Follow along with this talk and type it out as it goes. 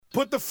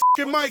Put the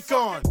fucking mic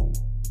on.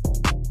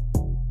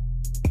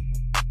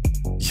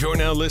 You're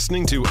now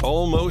listening to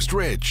Almost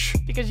Rich.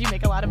 Because you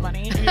make a lot of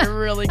money and you're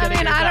really good at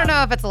your job. I don't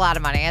know if it's a lot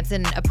of money. It's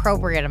an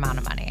appropriate amount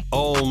of money.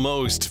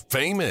 Almost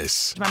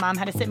Famous. My mom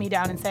had to sit me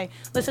down and say,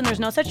 listen,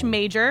 there's no such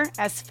major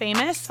as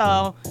famous,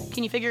 so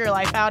can you figure your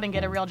life out and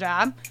get a real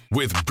job?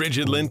 With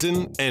Bridget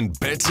Linton and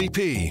Betsy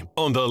P.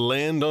 on the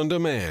Land on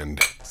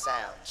Demand.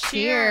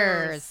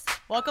 Cheers.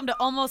 Welcome to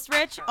Almost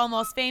Rich,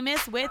 Almost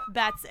Famous with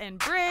Bets and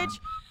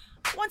Bridge.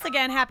 Once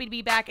again, happy to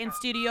be back in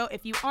studio.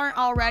 If you aren't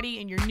already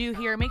and you're new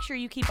here, make sure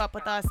you keep up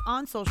with us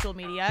on social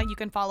media. You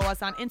can follow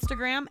us on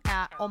Instagram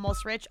at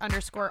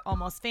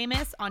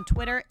almostrich_almostfamous, on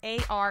Twitter,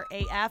 ARAF_TLOD,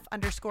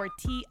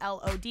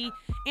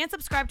 and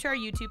subscribe to our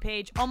YouTube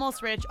page,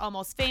 Almost Rich,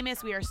 Almost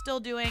Famous. We are still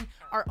doing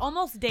our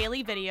almost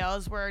daily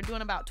videos. We're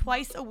doing about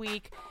twice a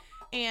week.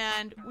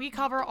 And we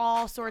cover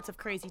all sorts of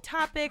crazy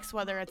topics,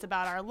 whether it's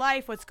about our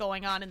life, what's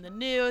going on in the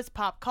news,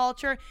 pop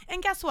culture.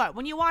 And guess what?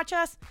 When you watch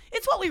us,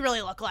 it's what we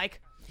really look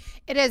like.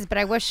 It is, but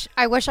I wish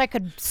I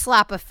could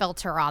slap a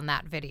filter on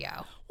that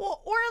video.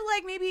 Well, or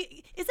like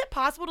maybe, is it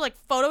possible to like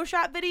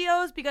Photoshop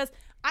videos? Because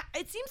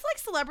it seems like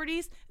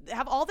celebrities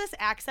have all this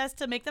access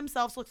to make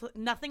themselves look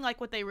nothing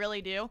like what they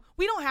really do.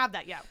 We don't have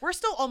that yet. We're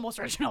still almost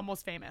rich and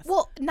almost famous.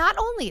 Well, not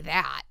only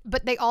that,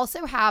 but they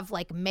also have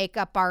like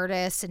makeup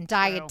artists and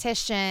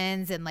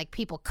dietitians and like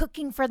people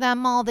cooking for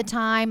them all the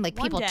time, like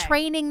people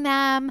training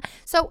them.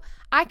 So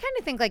I kind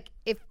of think like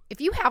if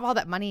you have all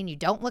that money and you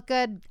don't look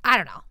good, I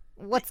don't know.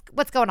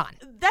 What's going on?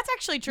 That's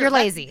actually true. You're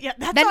lazy.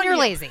 Then you're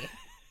lazy.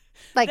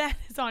 Like that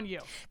is on you.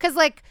 Because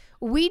like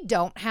we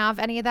don't have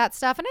any of that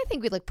stuff, and I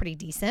think we look pretty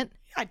decent.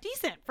 Yeah,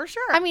 decent for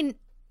sure. I mean,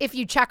 if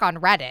you check on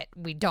Reddit,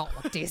 we don't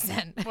look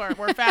decent.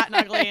 we're fat and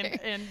ugly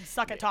and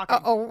suck at talking.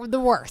 Oh, the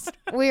worst.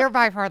 We are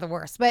by far the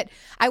worst. But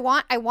I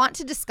want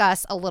to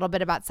discuss a little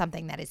bit about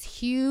something that is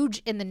huge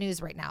in the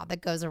news right now that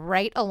goes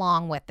right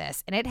along with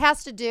this, and it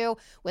has to do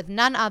with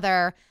none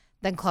other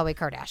than Khloe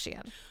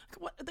Kardashian.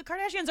 The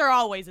Kardashians are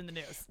always in the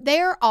news.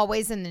 They're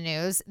always in the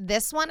news.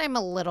 This one I'm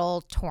a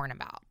little torn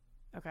about.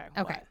 Okay.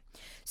 What?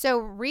 So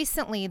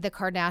recently the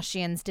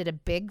Kardashians did a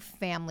big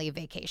family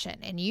vacation.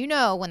 And you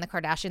know when the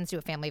Kardashians do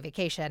a family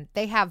vacation,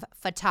 they have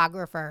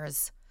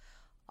photographers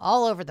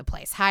all over the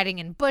place, hiding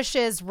in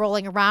bushes,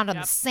 rolling around on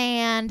the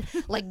sand,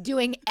 like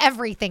doing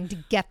everything to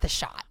get the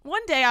shot.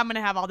 One day I'm going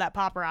to have all that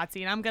paparazzi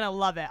and I'm going to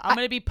love it. I'm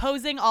going to be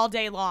posing all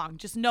day long,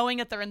 just knowing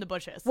that they're in the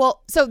bushes.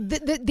 Well, so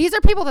these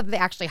are people that they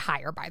actually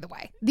hire, by the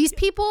way. These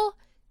people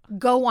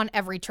go on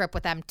every trip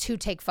with them to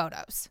take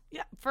photos.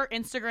 Yeah, for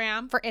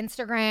Instagram.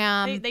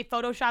 They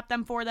Photoshop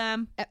them for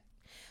them.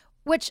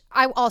 Which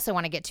I also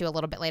want to get to a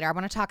little bit later. I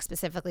want to talk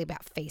specifically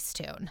about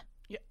Facetune.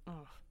 Yeah.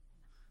 Oh.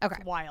 Okay.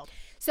 It's wild.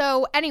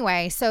 So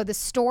anyway, the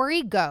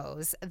story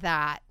goes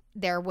that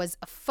there was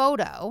a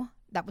photo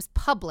that was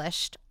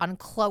published on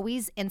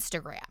Khloe's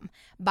Instagram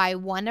by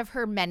one of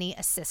her many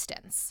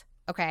assistants.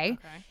 Okay?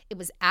 It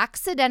was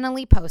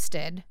accidentally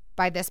posted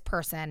by this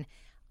person,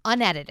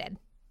 unedited.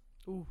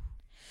 Ooh.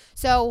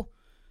 So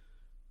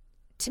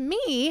to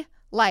me,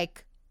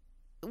 like,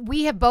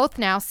 we have both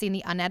now seen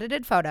the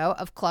unedited photo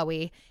of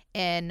Khloe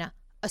in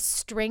a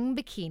string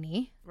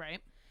bikini. Right.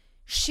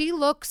 She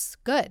looks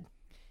good.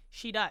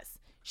 She does.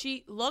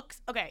 She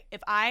looks, okay, if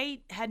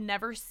I had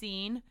never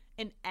seen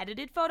an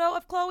edited photo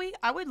of Khloe,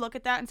 I would look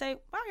at that and say,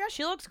 wow, yeah,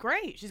 she looks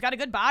great. She's got a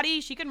good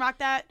body. She can rock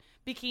that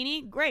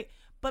bikini. Great.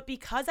 But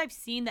because I've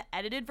seen the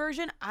edited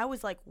version, I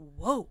was like,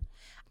 whoa,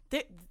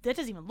 that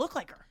doesn't even look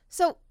like her.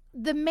 So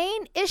the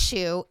main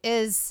issue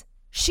is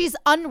she's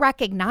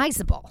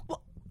unrecognizable.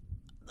 Well,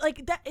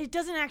 like that, it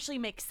doesn't actually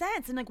make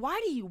sense. And like,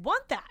 why do you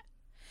want that?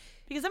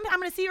 Because I'm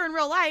going to see her in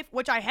real life,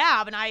 which I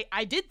have. And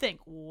I did think,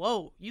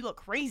 whoa, you look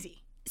crazy.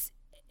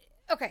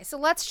 Okay, so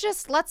let's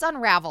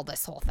unravel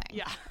this whole thing.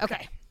 Yeah.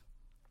 Okay.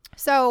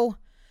 So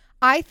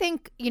I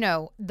think,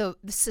 the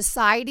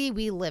society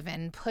we live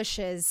in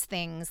pushes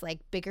things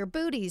like bigger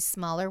booties,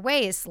 smaller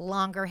waists,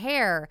 longer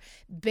hair,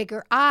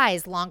 bigger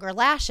eyes, longer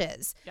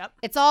lashes. Yep.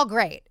 It's all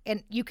great.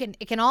 And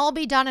it can all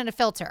be done in a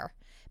filter,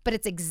 but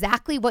it's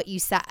exactly what you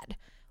said.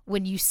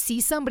 When you see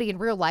somebody in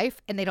real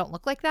life and they don't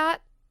look like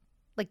that,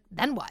 like,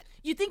 then what?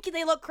 You think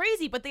they look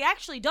crazy, but they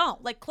actually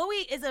don't. Like,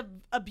 Khloe is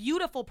a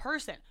beautiful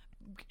person.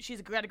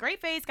 She's got a great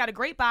face, got a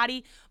great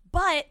body,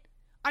 but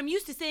I'm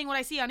used to seeing what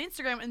I see on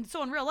Instagram, and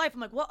so in real life,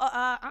 I'm like, well,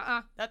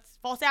 that's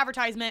false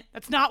advertisement.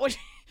 That's not what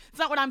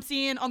I'm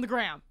seeing on the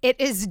gram. It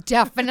is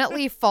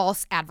definitely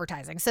false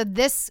advertising. So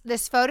this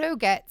photo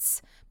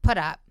gets put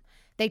up.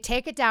 They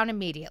take it down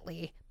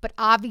immediately, but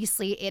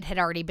obviously it had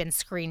already been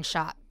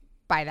screenshot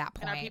by that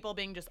point. And are people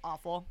being just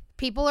awful?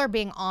 People are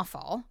being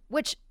awful,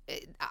 which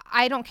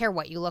I don't care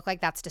what you look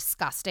like. That's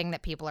disgusting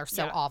that people are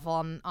so awful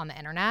on the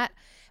internet.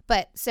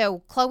 But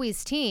so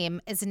Khloe's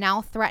team is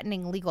now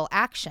threatening legal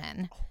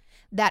action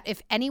that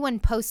if anyone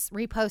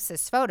reposts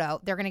this photo,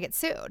 they're going to get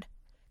sued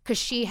because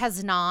she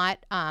has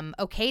not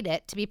okayed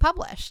it to be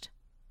published.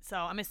 So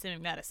I'm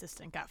assuming that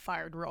assistant got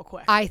fired real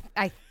quick. I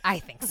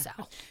think so.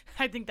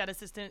 I think that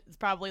assistant's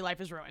probably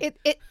life is ruined.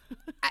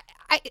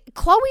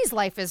 Khloe's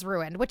life is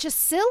ruined, which is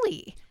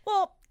silly.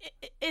 Well,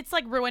 it's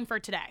like ruined for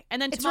today.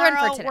 And then It's ruined for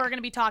tomorrow today. we're going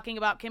to be talking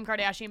about Kim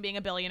Kardashian being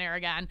a billionaire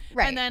again.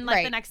 Right, And then like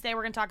right. the next day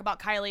we're going to talk about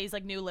Kylie's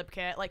like new lip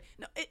kit. Like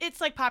no,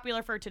 it's like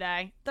popular for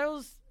today.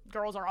 Those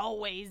girls are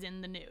always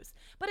in the news.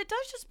 But it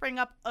does just bring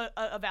up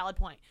a valid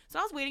point. So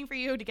I was waiting for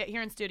you to get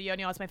here in studio.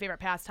 It's my favorite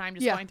pastime,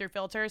 just going through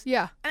filters.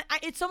 Yeah. And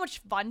it's so much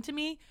fun to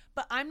me,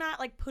 but I'm not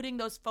like putting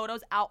those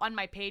photos out on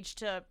my page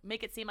to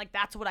make it seem like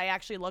that's what I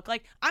actually look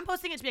like. I'm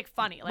posting it to make it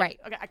funny. Like, Right.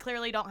 okay, I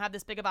clearly don't have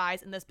this big of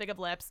eyes and this big of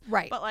lips.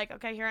 Right. But like,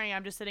 okay, here I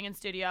am just sitting in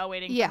studio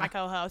waiting Yeah. for my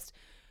co-host.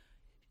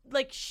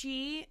 Like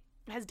she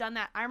has done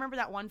that. I remember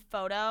that one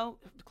photo,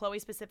 Chloe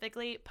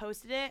specifically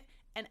posted it,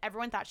 and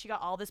everyone thought she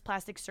got all this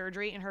plastic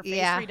surgery and her face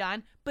Yeah.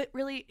 redone, but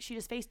really she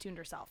just face tuned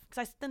herself.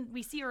 Because then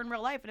we see her in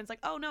real life, and it's like,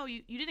 oh no,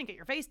 you didn't get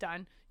your face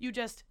done. You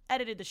just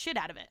edited the shit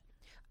out of it.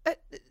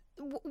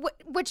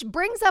 Which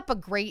brings up a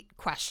great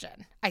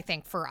question, I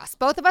think, for us.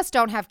 Both of us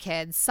don't have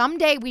kids.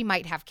 Someday we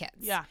might have kids.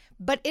 Yeah.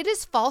 But it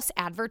is false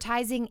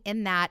advertising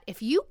in that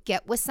if you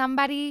get with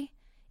somebody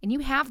and you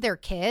have their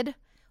kid,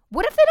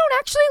 what if they don't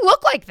actually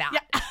look like that?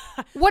 Yeah.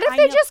 What if I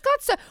they know. just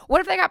got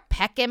what if they got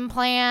pec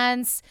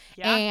implants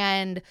Yeah.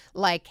 and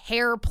like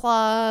hair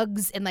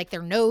plugs and like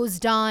their nose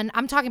done?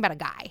 I'm talking about a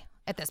guy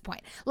at this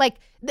point. Like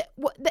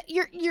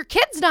your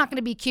kid's not going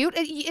to be cute.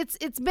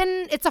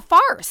 It's a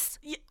farce.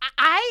 Yeah,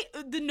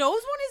 the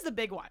nose one is the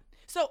big one.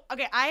 So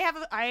okay, I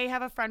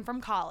have a friend from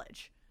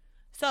college.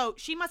 So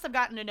she must have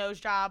gotten a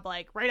nose job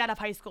like right out of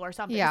high school or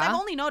something. 'Cause Yeah. I've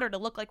only known her to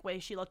look like the way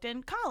she looked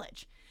in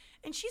college.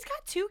 And she's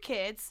got 2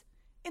 kids.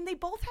 And they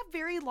both have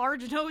very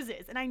large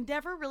noses, and I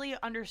never really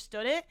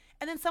understood it.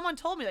 And then someone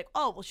told me like,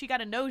 oh, well, she got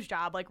a nose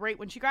job like right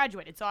when she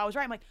graduated. So I was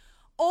right. I'm like,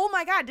 oh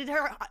my God, did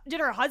her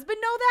husband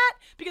know that?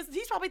 Because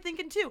he's probably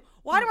thinking too,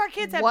 why do our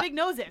kids have What- big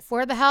noses?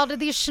 Where the hell did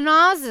these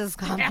schnozzes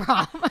come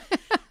from?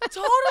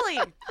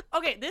 Totally.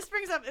 Okay, this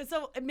brings up,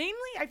 so mainly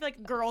I feel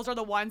like girls are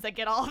the ones that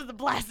get all of the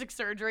plastic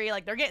surgery.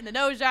 Like they're getting the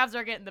nose jobs,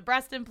 they're getting the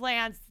breast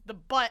implants, the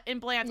butt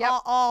implants, Yep.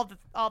 all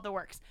the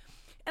works.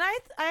 And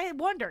I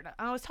wondered,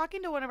 I was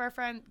talking to one of our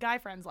guy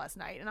friends last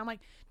night, and I'm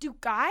like, do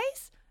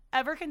guys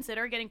ever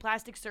consider getting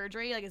plastic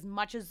surgery like as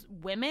much as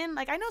women?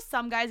 Like I know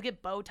some guys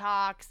get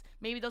Botox,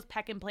 maybe those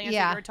pec implants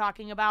Yeah. that you were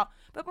talking about,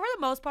 but for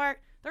the most part,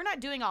 they're not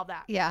doing all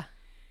that. Yeah.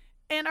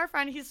 And our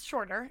friend, he's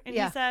shorter, and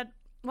Yeah. he said,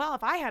 well,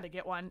 if I had to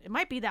get one, it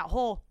might be that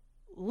whole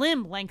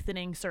limb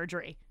lengthening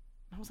surgery.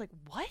 And I was like,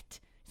 what?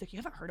 He's like, you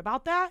haven't heard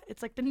about that?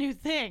 It's like the new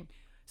thing.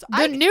 So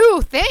The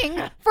new thing?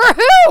 For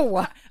who?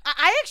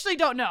 I actually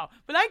don't know,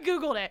 but I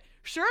Googled it.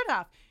 Sure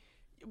enough,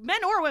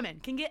 men or women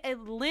can get a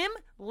limb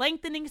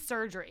lengthening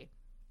surgery.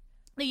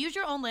 They use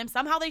your own limbs.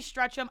 Somehow they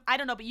stretch them. I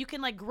don't know, but you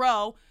can like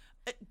grow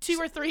 2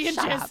 or 3 inches.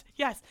 Shut up.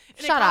 Yes.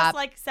 And Shut it costs up.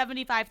 like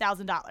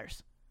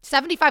 $75,000.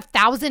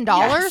 $75,000?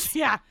 Yes.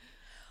 Yeah.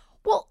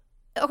 Well,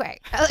 okay.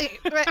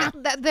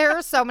 There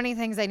are so many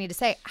things I need to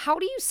say. How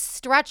do you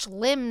stretch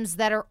limbs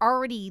that are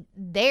already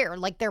there?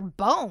 Like they're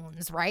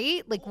bones,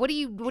 right? Like what do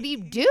you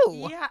do?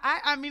 Yeah.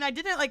 I mean, I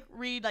didn't like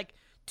read like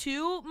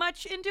too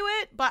much into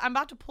it, but I'm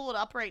about to pull it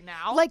up right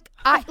now.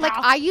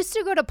 I used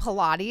to go to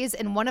Pilates,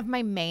 and one of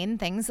my main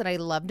things that I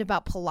loved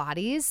about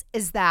Pilates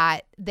is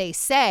that they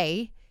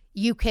say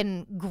you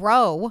can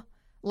grow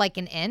like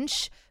an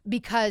inch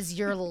because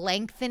you're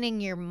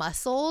lengthening your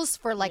muscles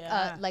for like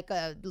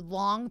a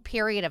long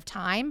period of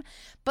time.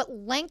 But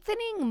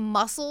lengthening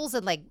muscles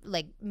and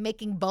like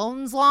making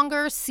bones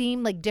longer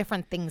seem like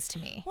different things to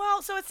me.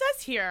 Well, so it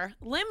says here,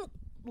 limb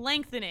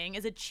lengthening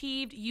is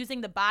achieved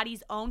using the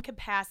body's own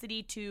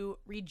capacity to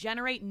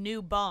regenerate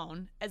new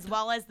bone, as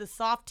well as the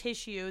soft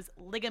tissues,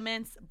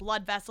 ligaments,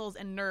 blood vessels,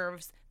 and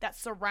nerves that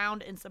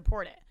surround and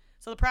support it.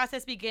 So the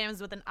process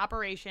begins with an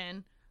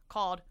operation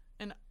called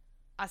an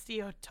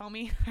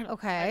osteotomy.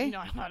 Okay. You know,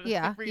 I'm not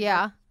Yeah. read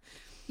Yeah. words.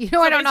 You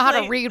know, I don't know how to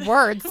basically- read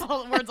words.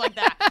 Words like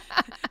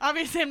that.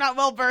 Obviously, I'm not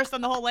well versed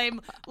on the whole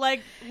limb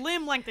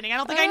lengthening. I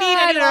don't think I need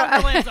any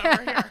longer limbs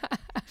over here.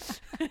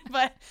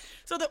 But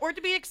so the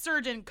orthopedic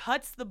surgeon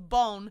cuts the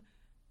bone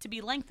to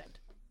be lengthened.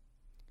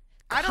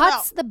 I don't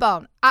Cuts know. the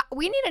bone.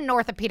 We need an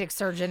orthopedic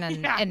surgeon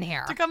in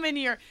here. To come in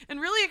here and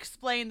really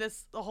explain the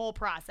whole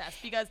process,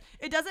 because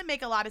it doesn't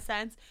make a lot of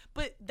sense.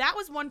 But that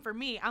was one for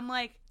me. I'm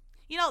like,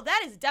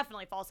 that is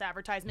definitely false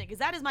advertisement, because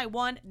that is my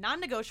one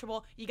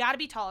non-negotiable. You got to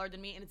be taller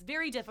than me, and it's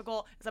very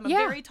difficult because I'm a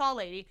very tall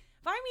lady.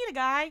 If I meet a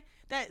guy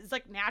that is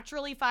like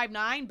naturally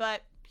 5'9",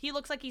 but he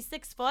looks like he's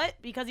 6 foot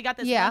because he got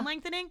this limb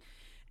lengthening,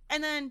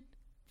 and then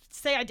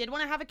say I did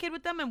want to have a kid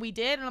with them, and we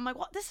did, and I'm like,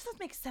 well, this doesn't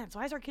make sense.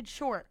 Why is our kid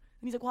short?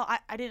 And he's like, well,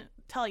 I didn't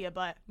tell you,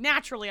 but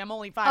naturally I'm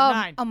only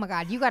 5'9". Oh my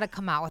God, you got to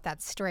come out with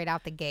that straight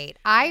out the gate.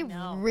 I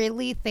know.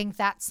 really think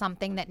that's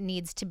something that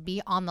needs to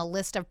be on the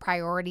list of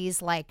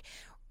priorities, like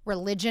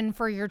religion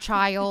for your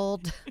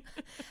child,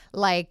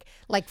 like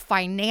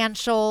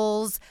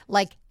financials,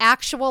 like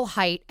actual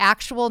height,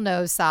 actual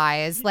nose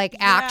size, like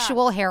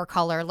actual hair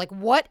color. Like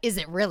what is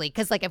it really?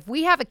 Because like if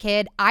we have a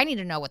kid, I need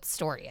to know what the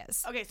story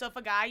is. Okay, so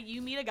if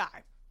you meet a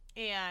guy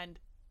and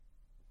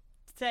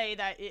say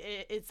that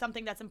it's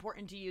something that's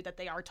important to you that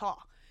they are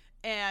tall,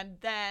 and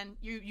then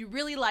you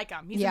really like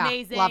him. He's Yeah,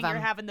 amazing. love him. You're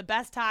having the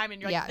best time,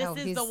 and you're like, this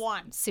is he's the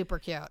one. super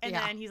cute. And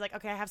then he's like,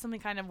 okay, I have something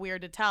kind of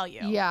weird to tell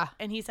you. Yeah.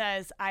 And he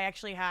says, I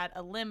actually had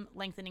a limb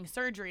lengthening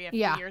surgery a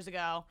few years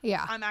ago.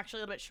 Yeah. I'm actually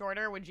a little bit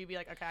shorter. Would you be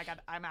like, okay,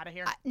 I'm out of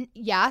here?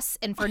 Yes,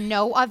 and for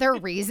no other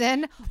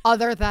reason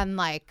other than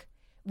like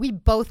we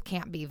both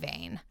can't be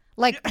vain.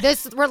 Like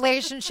this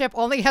relationship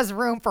only has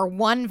room for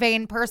one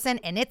vain person,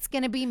 and it's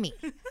gonna be me.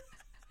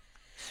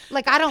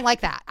 Like I don't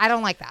like that.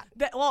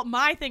 Well,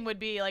 my thing would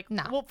be like,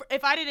 No. well,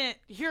 if I didn't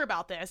hear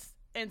about this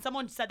and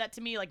someone said that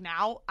to me like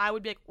now, I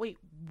would be like, wait,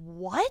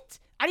 what?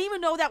 I didn't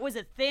even know that was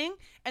a thing.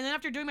 And then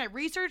after doing my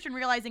research and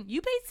realizing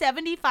you paid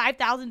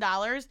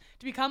 $75,000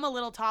 to become a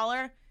little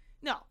taller,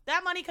 no,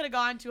 that money could have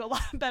gone to a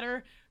lot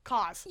better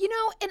cause. You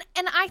know,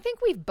 and I think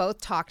we've both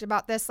talked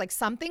about this, like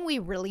something we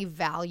really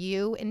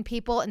value in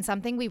people and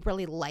something we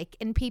really like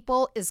in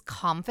people is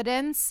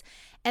confidence.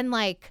 And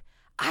like,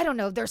 I don't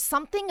know, there's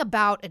something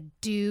about a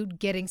dude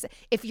getting,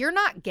 if you're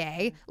not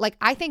gay, like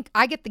I think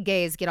I get the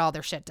gays get all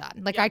their shit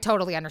done. Like I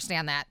totally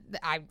understand that.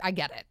 I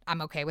get it.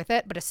 I'm okay with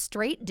it. But a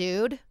straight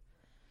dude,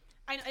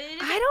 I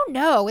don't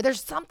know.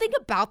 There's something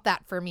about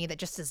that for me that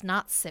just does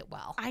not sit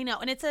well. I know,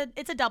 and it's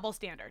a double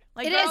standard.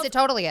 Like It girls, is. It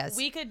totally is.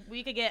 We could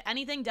get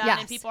anything done, Yes.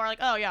 and people are like,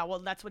 oh yeah, well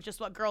that's just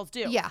what girls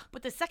do. Yeah.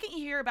 But the second you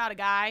hear about a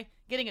guy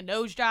getting a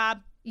nose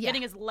job, Yeah.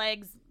 getting his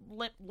legs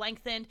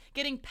lengthened,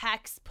 getting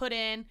pecs put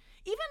in,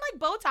 even like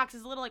Botox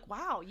is a little like,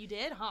 wow, you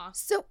did, huh?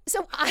 So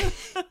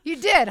you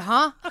did,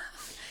 huh?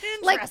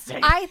 Like,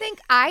 Interesting. I think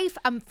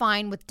I'm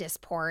fine with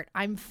Dysport.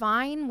 I'm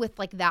fine with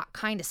like that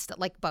kind of stuff,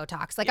 like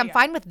Botox. Like I'm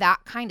fine with that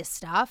kind of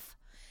stuff.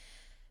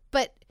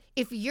 But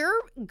if you're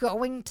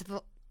going to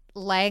the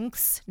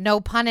lengths, no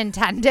pun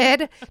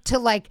intended, to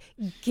like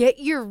get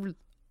your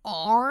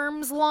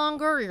arms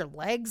longer, your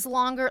legs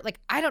longer, like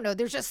I don't know,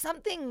 there's just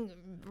something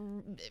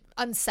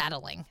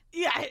unsettling.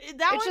 Yeah, that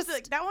It's one's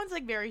just- that one's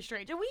like very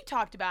strange. And we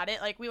talked about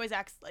it. Like we always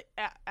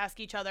ask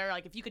each other,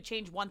 like if you could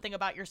change one thing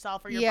about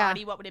yourself or your Yeah.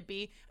 body, what would it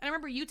be? And I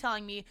remember you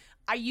telling me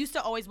I used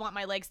to always want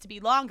my legs to be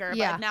longer,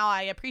 Yeah. but now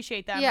I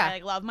appreciate them. Yeah. I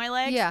like, love my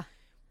legs. Yeah.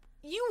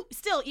 You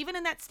still, even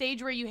in that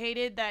stage where you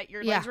hated that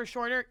your legs were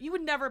shorter, you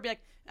would never be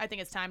like, I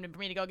think it's time for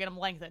me to go get them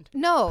lengthened.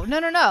 No.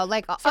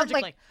 Like,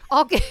 Surgically.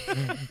 I'll get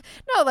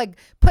no, like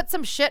put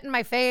some shit in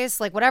my face,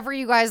 like whatever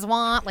you guys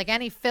want, like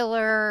any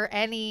filler,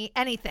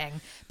 anything.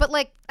 But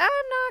like, I'm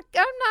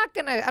not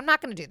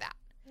gonna do that.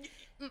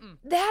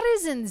 That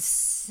is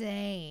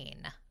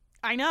insane.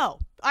 I know.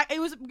 It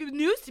was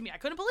news to me. I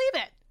couldn't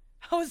believe it.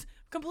 I was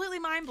completely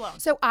mind blown.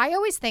 So I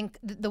always think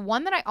the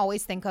one that I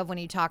always think of when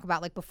you talk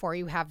about like before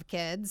you have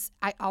kids,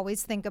 I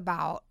always think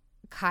about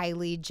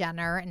Kylie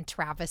Jenner and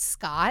Travis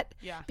Scott.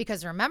 Yeah.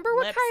 Because remember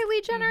what Lips.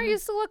 Kylie Jenner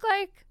used to look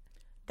like?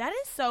 That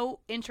is so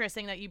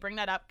interesting that you bring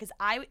that up because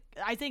I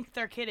think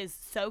their kid is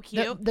so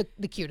cute.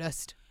 The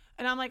cutest.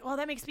 And I'm like, well,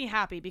 that makes me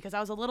happy because I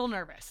was a little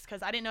nervous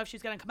because I didn't know if she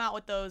was going to come out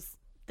with those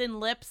thin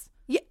lips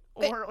Yeah.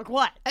 or like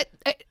what.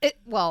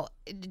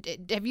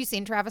 Have you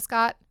seen Travis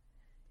Scott?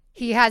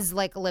 He has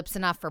like lips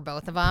enough for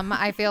both of them,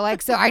 I feel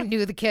like. So I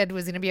knew the kid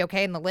was going to be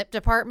okay in the lip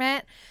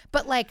department.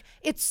 But like,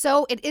 it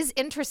is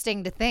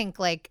interesting to think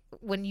like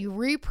when you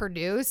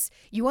reproduce,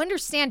 you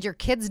understand your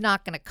kid's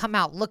not going to come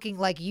out looking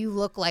like you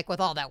look like with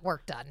all that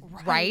work done,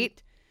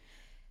 right?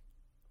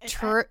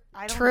 True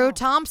I don't know.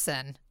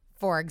 Thompson,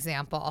 for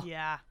example,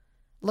 Yeah.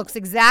 looks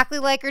exactly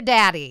like her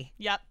daddy.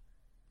 Yep.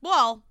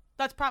 Well,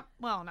 that's well,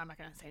 no, I'm not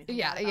going to say anything.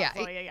 Yeah, bad yeah. about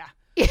Chloe, yeah.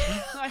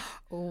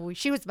 Oh,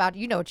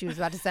 you know what she was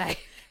about to say.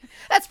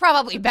 That's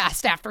probably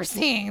best after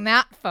seeing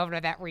that photo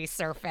that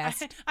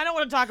resurfaced. I don't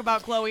want to talk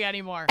about Chloe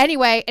anymore.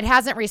 Anyway, it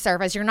hasn't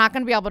resurfaced. You're not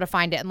going to be able to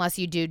find it unless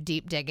you do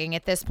deep digging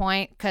at this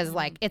point because,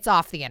 like, it's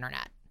off the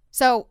internet.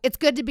 So it's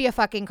good to be a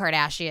fucking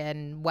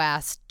Kardashian,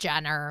 West,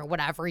 Jenner,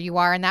 whatever you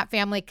are in that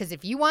family because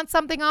if you want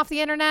something off the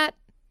internet,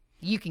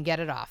 you can get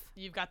it off.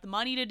 You've got the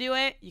money to do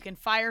it. You can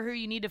fire who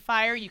you need to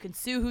fire. You can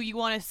sue who you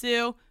want to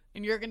sue.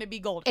 And you're going to be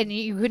golden. And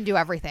you can do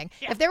everything.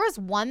 Yeah. If there was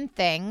one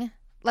thing,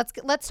 let's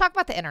talk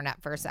about the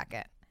internet for a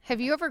second. Have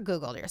you ever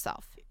Googled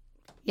yourself?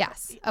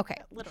 Yes. Okay.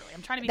 Literally.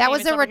 I'm trying to be That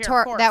was famous over here,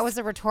 of course. that was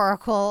a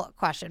rhetorical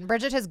question.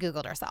 Bridget has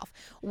Googled herself.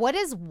 What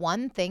is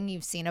one thing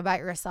you've seen about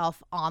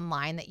yourself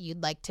online that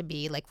you'd like to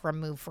be like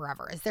removed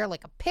forever? Is there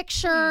like a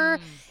picture?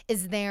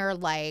 Is there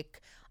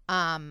like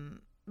a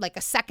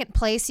second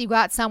place you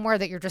got somewhere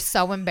that you're just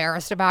so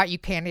embarrassed about you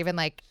can't even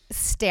like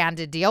stand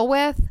to deal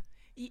with?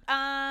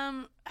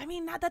 I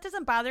mean, that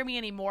doesn't bother me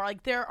anymore.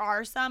 Like, there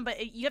are some,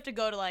 but you have to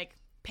go to, like,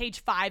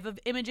 page 5 of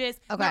images.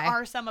 Okay. There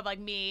are some of, like,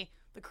 me,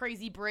 the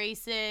crazy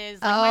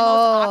braces, like, my most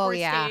awkward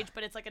stage,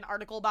 but it's, like, an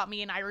article about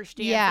me and Irish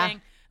dancing. Yeah.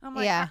 And I'm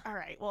like, Yeah. all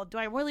right, well, do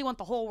I really want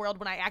the whole world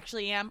when I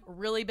actually am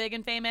really big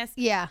and famous?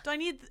 Yeah. Do I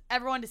need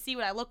everyone to see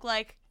what I look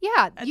like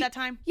Yeah. at that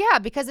time? Yeah,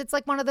 because it's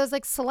like one of those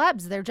like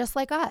celebs. They're just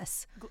like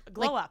us.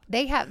 Glow Like, up.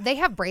 They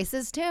have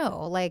braces too.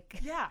 Like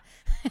Yeah.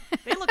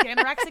 They look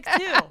anorexic,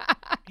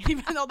 too.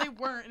 Even though they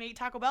weren't and ate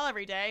Taco Bell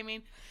every day. I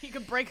mean, you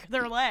could break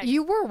their leg.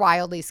 you were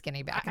wildly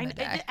skinny back in the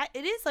day.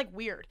 It is like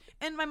weird,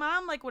 and my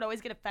mom like would always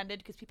get offended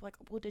because people are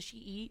like, well, does she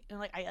eat? And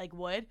like I like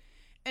would,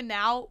 And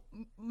now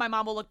my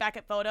mom will look back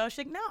at photos. She's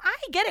like, no, I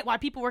get it why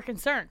people were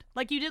concerned.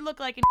 Like, you did look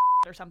like an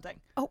or something.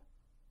 Oh.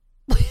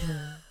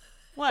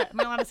 What? Am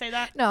I allowed to say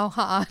that? No,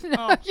 no,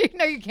 Oh.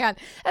 no, you can't.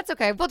 That's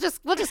okay. We'll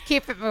just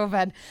keep it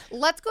moving.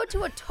 Let's go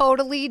to a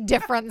totally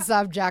different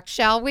subject,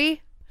 shall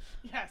we?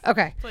 Yes.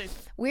 Okay. Please.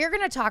 We're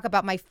going to talk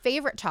about my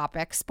favorite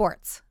topic,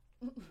 sports.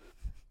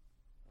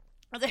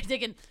 I was like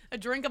taking a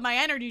drink of my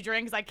energy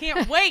drink because I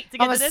can't wait to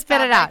get I'm to going to this spit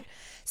it topic. out.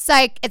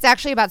 Psych. It's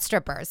actually about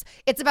strippers.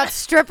 It's about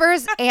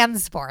strippers and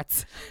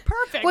sports.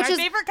 Perfect. Which my is-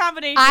 favorite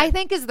combination. I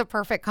think is the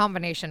perfect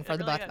combination for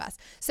the really both of is. us.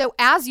 So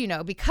as you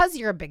know, because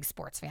you're a big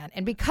sports fan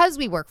and because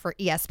we work for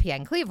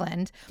ESPN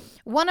Cleveland,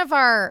 one of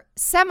our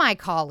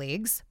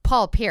semi-colleagues,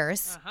 Paul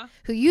Pierce, Uh-huh.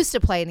 who used to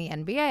play in the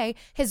NBA,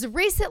 has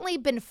recently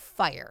been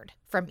fired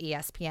from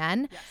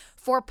ESPN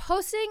for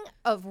posting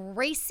a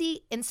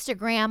racy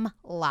Instagram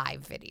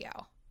live video.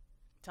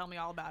 Tell me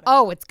all about it.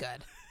 Oh, it's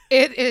good.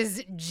 It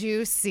is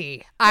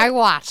juicy. I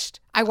watched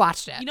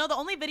it. You know, the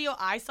only video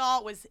I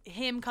saw was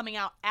him coming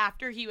out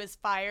after he was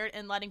fired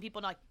and letting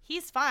people know, like,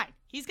 he's fine.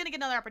 He's going to get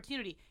another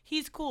opportunity.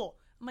 He's cool.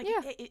 I'm like,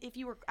 Yeah. if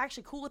you were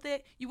actually cool with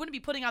it, you wouldn't be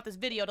putting out this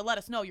video to let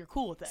us know you're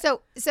cool with it.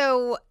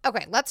 So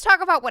okay, let's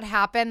talk about what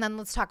happened, then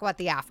let's talk about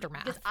the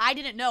aftermath. Because I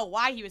didn't know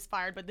why he was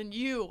fired, but then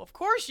you, of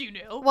course you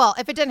knew. Well,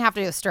 if it didn't have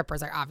to do with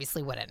strippers, I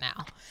obviously wouldn't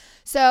now.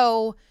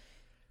 So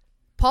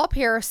Paul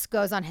Pierce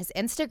goes on his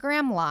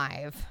Instagram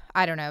live,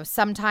 I don't know,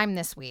 sometime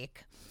this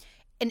week.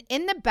 And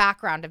in the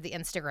background of the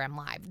Instagram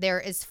live, there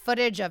is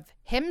footage of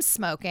him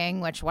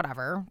smoking, which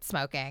whatever,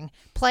 smoking,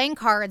 playing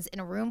cards in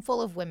a room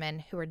full of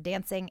women who are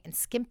dancing in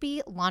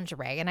skimpy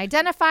lingerie and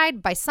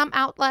identified by some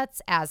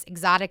outlets as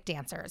exotic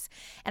dancers.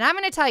 And I'm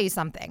going to tell you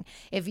something.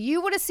 If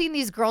you would have seen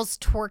these girls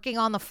twerking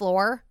on the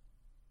floor,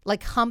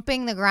 like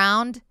humping the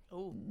ground,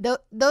 Ooh.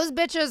 those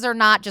bitches are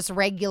not just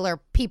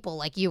regular people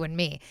like you and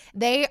me.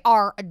 They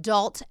are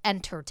adult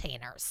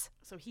entertainers.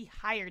 So he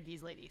hired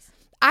these ladies.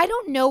 I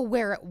don't know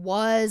where it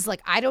was.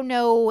 Like, I don't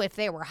know if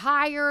they were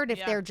hired, if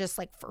Yeah. they're just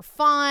like for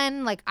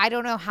fun. Like, I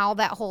don't know how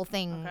that whole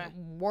thing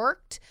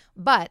worked.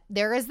 But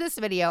there is this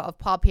video of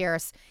Paul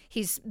Pierce.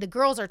 The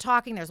girls are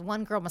talking. There's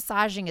one girl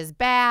massaging his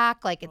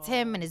back. Like, it's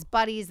him and his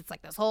buddies. It's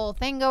like this whole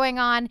thing going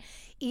on.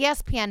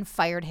 ESPN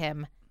fired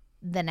him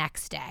the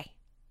next day.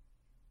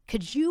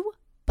 Could you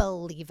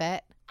believe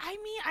it? I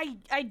mean,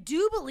 I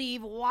do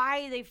believe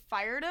why they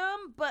fired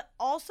him, but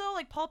also,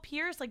 like, Paul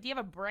Pierce, like, do you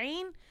have a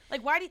brain?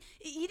 Like, why did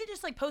he did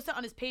just, like, post it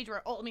on his page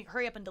where, oh, let me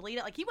hurry up and delete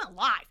it? Like, he went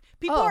live.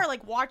 People Oh. are,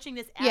 like, watching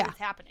this as Yeah. it's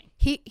happening.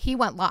 He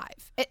went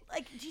live.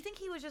 Like, do you think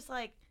he was just,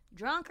 like,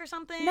 drunk or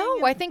something?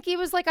 No, I think he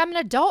was like, I'm an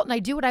adult and I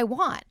do what I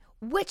want,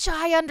 which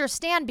I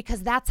understand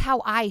because that's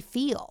how I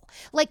feel.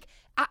 Like,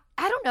 I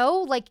don't know.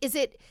 Like,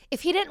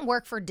 if he didn't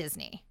work for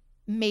Disney,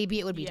 maybe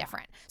it would be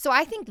different. So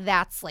I think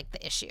that's like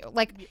the issue.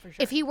 Like, Yeah, for sure.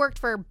 if he worked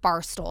for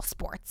Barstool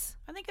Sports,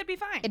 I think it'd be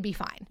fine. it'd be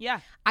fine. Yeah.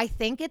 I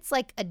think it's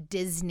like a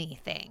Disney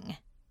thing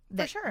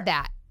that, sure.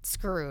 that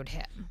screwed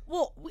him.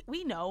 Well,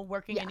 we know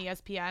working in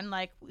ESPN,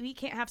 like, we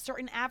can't have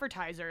certain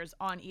advertisers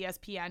on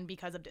ESPN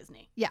because of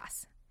Disney.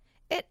 Yes.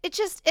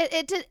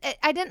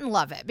 I didn't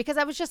love it because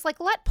I was just like,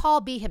 let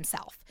Paul be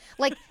himself.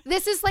 Like,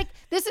 this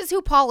is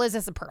who Paul is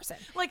as a person.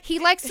 Like, he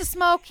likes to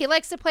smoke. He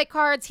likes to play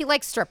cards. He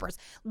likes strippers,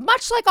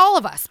 much like all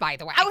of us, by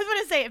the way. I was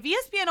going to say, if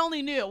ESPN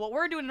only knew what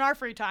we're doing in our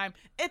free time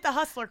at the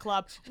Hustler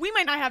Club, we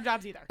might not have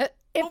jobs either.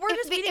 If, But we're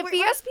just if we're-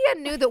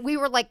 ESPN knew that we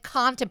were like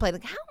contemplating,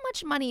 like, how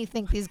much money you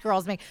think these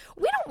girls make?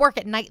 We don't work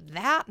at night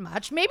that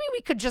much. Maybe we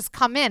could just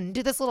come in and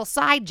do this little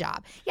side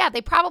job. Yeah,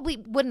 they probably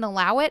wouldn't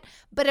allow it.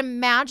 But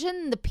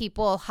imagine the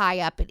people high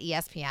up at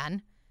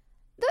ESPN.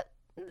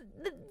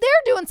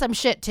 They're doing some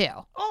shit too.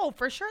 Oh,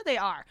 for sure they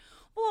are.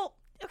 Well,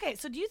 okay,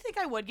 so do you think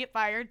I would get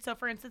fired? So,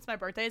 for instance, my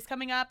birthday is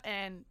coming up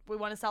and we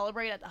want to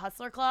celebrate at the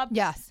Hustler Club.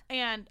 Yes.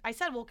 And I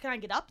said, well, can I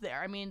get up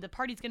there? I mean, the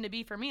party's going to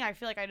be for me. I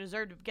feel like I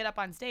deserve to get up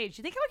on stage. Do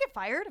you think I would get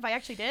fired if I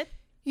actually did?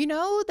 You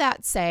know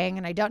that saying,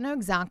 and I don't know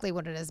exactly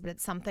what it is, but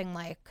it's something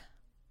like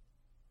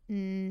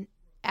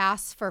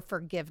ask for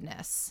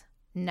forgiveness,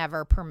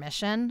 never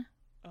permission.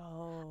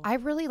 Oh. I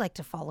really like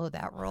to follow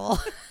that rule.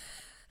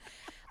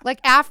 Like,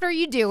 after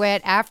you do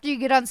it, after you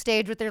get on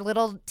stage with your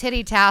little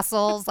titty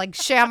tassels like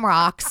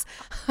shamrocks,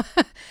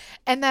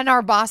 and then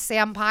our boss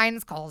Sam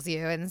Pines calls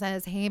you and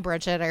says, hey,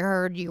 Bridget, I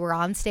heard you were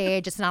on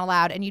stage. It's not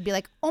allowed. And you'd be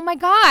like, oh my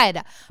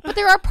God, but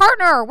they're our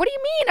partner. What do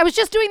you mean? I was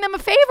just doing them a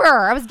favor.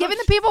 I was giving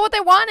the people what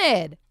they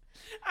wanted.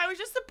 I was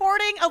just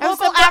supporting a I was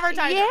local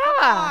advertiser. Yeah.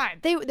 Come on.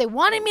 They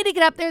wanted me to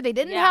get up there. They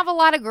didn't Yeah. have a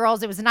lot of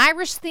girls. It was an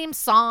Irish themed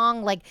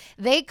song. Like,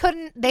 they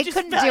couldn't do it.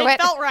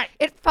 It felt right.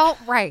 It felt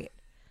right.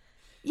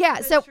 Yeah,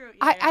 That's so true.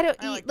 I Yeah, don't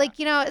I like like that.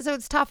 you know, so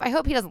it's tough. I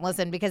hope he doesn't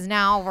listen because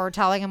now we're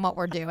telling him what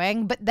we're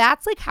doing. But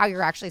that's like how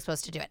you're actually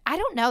supposed to do it. I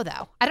don't know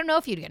though. I don't know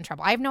if you'd get in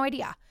trouble. I have no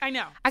idea. I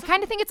know. I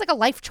kind of think it's like a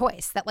life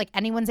choice that like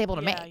anyone's able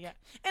to make. Yeah.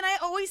 And I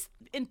always,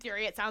 in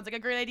theory, it sounds like a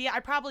great idea. I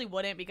probably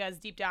wouldn't because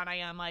deep down I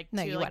am like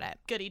No, too you like wouldn't.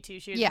 goody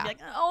two shoes. Yeah. Be like,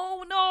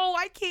 oh no,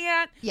 I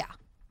can't. Yeah.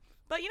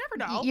 But you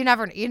never know.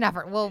 You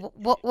never.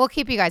 We'll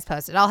keep you guys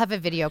posted. I'll have a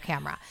video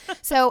camera.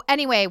 So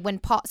anyway, when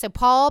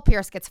Paul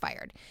Pierce gets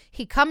fired,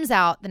 he comes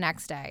out the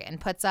next day and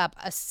puts up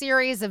a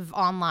series of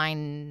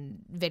online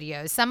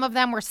videos. Some of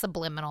them were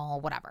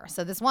subliminal, whatever.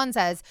 So this one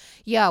says,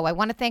 "Yo, I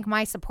want to thank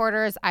my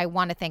supporters. I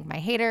want to thank my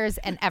haters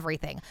and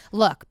everything.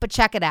 Look, but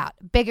check it out.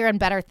 Bigger and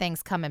better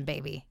things coming,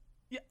 baby."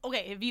 Yeah,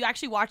 okay, have you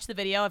actually watched the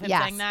video of him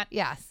saying that?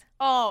 Yes.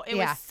 Oh, it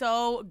was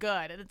so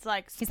good. It's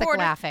like, he's like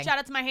laughing. Shout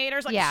out to my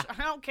haters. Like, I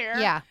don't care.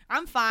 Yeah.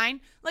 I'm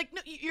fine. Like,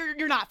 no,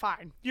 you're not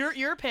fine.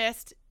 You're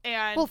pissed.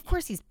 And well, of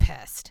course he's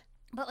pissed.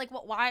 But like,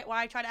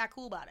 why try to act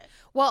cool about it?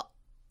 Well,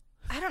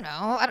 I don't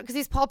know. Because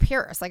he's Paul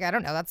Pierce. Like, I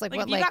don't know. That's like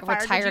what if you got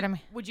fired, retired him.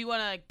 Would you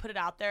want to like put it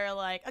out there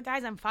like,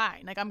 guys, I'm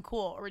fine. Like, I'm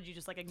cool. Or would you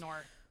just like ignore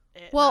it?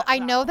 Well, I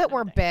know that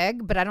we're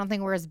big, but I don't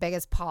think we're as big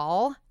as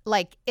Paul.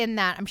 Like in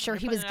that, I'm sure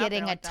he was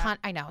getting a ton.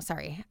 I know,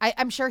 sorry.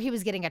 I'm sure he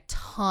was getting a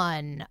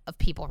ton of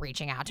people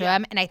reaching out to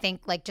him. And I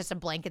think like just a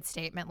blanket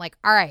statement, like,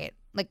 all right,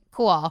 like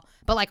cool,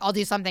 but like I'll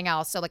do something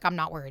else. So like I'm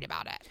not worried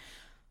about it.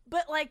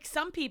 But like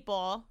some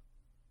people,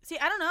 see,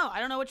 I don't know. I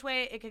don't know which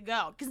way it could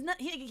go because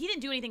he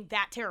didn't do anything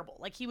that terrible.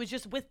 Like he was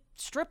just with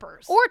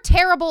strippers or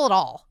terrible at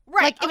all.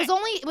 Right. Like it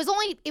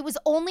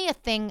was only a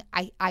thing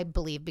I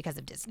believe because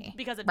of Disney.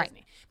 Because of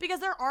Disney. Because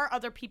there are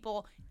other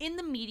people in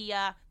the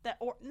media that,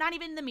 or not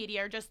even in the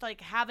media, or just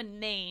like have a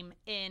name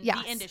in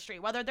the industry,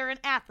 whether they're an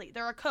athlete,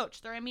 they're a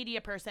coach, they're a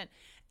media person,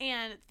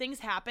 and things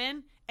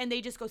happen and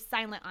they just go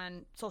silent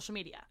on social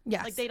media.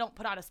 Yes. Like they don't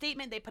put out a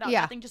statement, they put out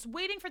nothing, just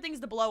waiting for things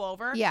to blow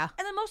over. Yeah.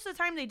 And then most of the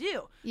time they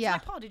do. Yeah. So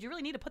like, Paul, did you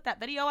really need to put that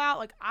video out?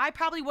 Like I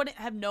probably wouldn't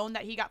have known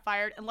that he got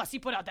fired unless he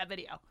put out that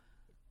video.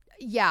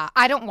 Yeah,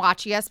 I don't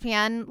watch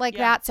ESPN like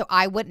that, so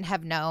I wouldn't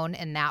have known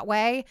in that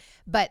way.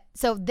 But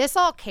so this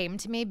all came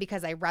to me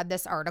because I read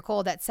this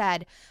article that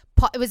said,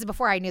 it was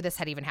before I knew this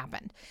had even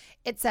happened.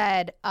 It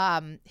said,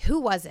 who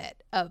was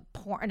it?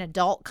 An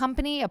adult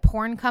company, a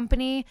porn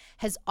company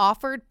has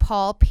offered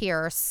Paul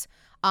Pierce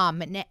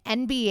an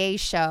NBA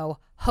show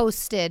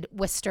hosted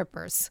with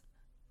strippers.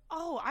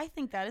 Oh, I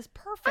think that is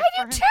perfect.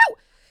 I do too.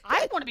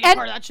 I want to be a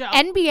part of that show.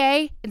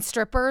 NBA and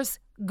strippers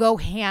go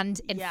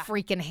hand in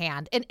freaking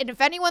hand. And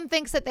if anyone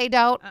thinks that they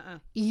don't,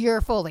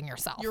 you're fooling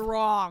yourself. You're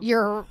wrong.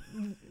 You're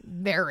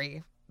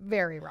very,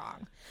 very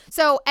wrong.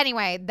 So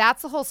anyway,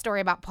 that's the whole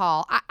story about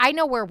Paul. I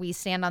know where we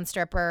stand on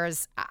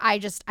strippers. I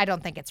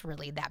don't think it's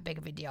really that big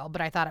of a deal,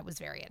 but I thought it was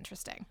very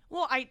interesting.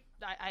 Well, I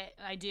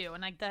do.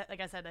 And like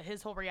I said,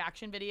 his whole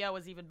reaction video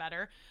was even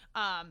better.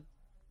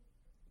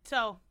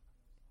 So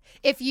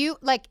if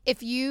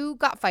you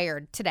got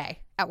fired today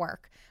at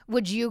work,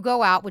 would you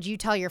go out? Would you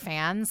tell your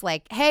fans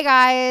like, "Hey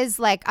guys,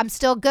 like I'm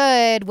still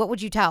good"? What would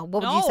you tell?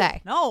 What would you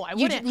say? No, I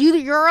wouldn't.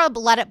 You're a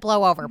let it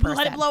blow over person.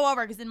 Let it blow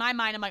over because in my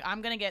mind, I'm like,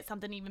 I'm gonna get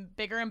something even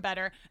bigger and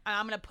better, and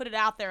I'm gonna put it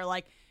out there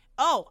like,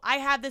 oh, I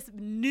have this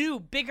new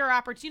bigger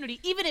opportunity,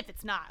 even if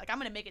it's not. Like I'm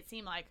gonna make it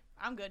seem like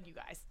I'm good, you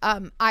guys.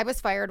 I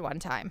was fired one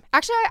time.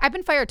 Actually, I've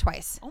been fired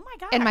twice. Oh my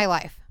god. In my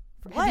life.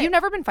 What? Have you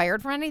never been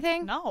fired for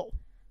anything? No.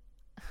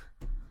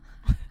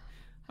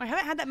 I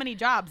haven't had that many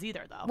jobs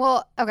either, though.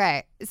 Well,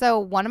 okay. So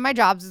one of my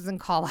jobs was in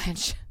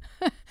college,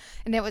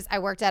 and I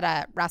worked at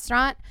a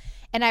restaurant,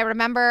 and I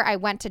remember I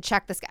went to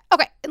check this guy.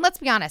 Okay, and let's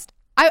be honest,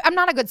 I'm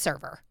not a good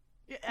server.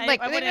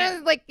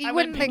 You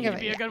wouldn't think of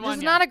it.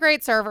 Just not a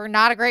great server,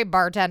 not a great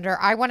bartender.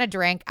 I want to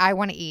drink, I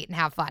want to eat and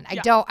have fun. I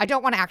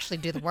don't want to actually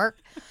do the work.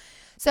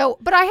 So,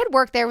 but I had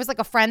worked there. It was like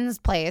a friend's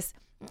place.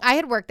 I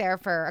had worked there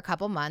for a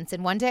couple months,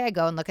 and one day I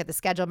go and look at the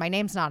schedule. My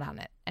name's not on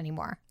it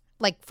anymore.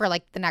 Like for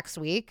like the next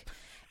week.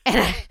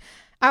 And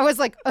I was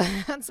like,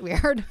 that's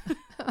weird.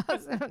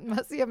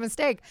 Must be a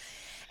mistake.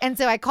 And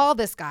so I call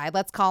this guy.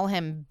 Let's call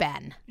him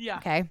Ben. Yeah.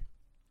 Okay.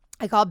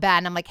 I call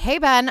Ben. I'm like, "Hey,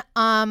 Ben,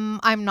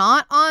 I'm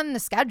not on the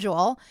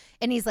schedule."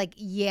 And he's like,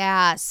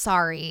 "Yeah,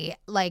 sorry.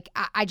 Like,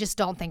 I just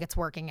don't think it's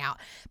working out.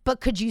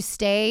 But could you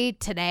stay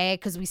today?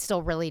 Because we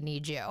still really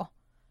need you."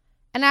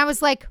 And I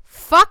was like,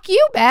 "Fuck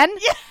you, Ben."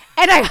 Yeah.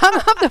 And I hung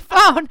up the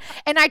phone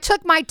and I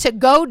took my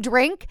to-go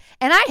drink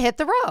and I hit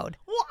the road.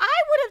 Well, I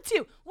would have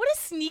too. What a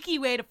sneaky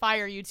way to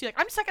fire you too. Like,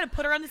 I'm just not going to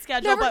put her on the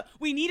schedule, but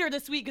we need her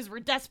this week because we're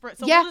desperate.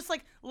 So we'll just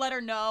like let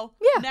her know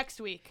next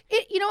week.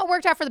 You know what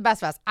worked out for the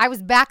best of us? I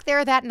was back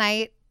there that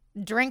night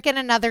drinking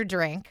another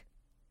drink,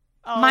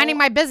 minding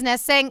my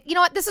business, saying, "You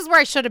know what? This is where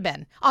I should have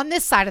been, on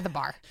this side of the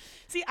bar."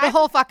 See, the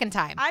whole fucking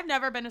time. I've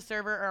never been a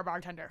server or a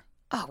bartender.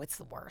 Oh, it's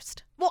the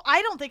worst. Well,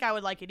 I don't think I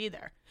would like it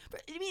either.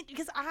 But I mean,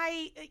 because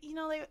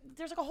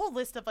there's like a whole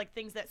list of like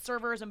things that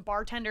servers and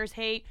bartenders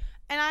hate.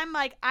 And I'm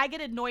like, I get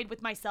annoyed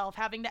with myself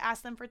having to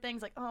ask them for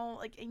things like, oh,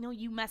 like,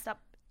 you messed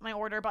up my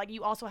order, but like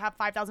you also have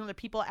 5,000 other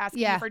people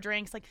asking you for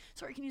drinks. Like,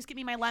 sorry, can you just give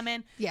me my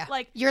lemon? Yeah.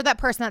 Like, you're that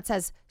person that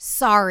says,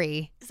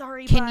 sorry,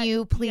 can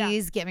you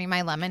please get me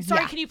my lemon?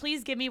 Sorry, can you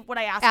please give me what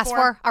I asked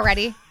for?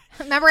 Already?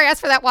 Remember I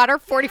asked for that water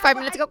 45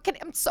 minutes ago?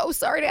 I'm so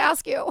sorry to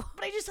ask you.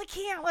 But I just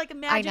can't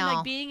imagine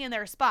like being in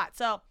their spot.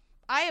 So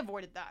I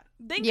avoided that.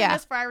 Thank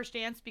goodness for Irish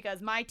dance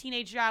because my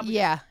teenage job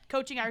was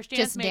coaching Irish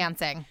dance. Just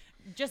dancing.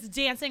 just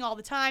dancing all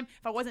the time.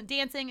 If I wasn't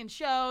dancing in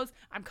shows,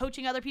 I'm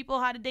coaching other people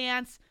how to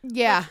dance.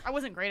 Yeah. Which I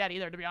wasn't great at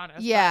either, to be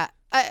honest. Yeah.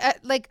 I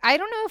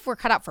don't know if we're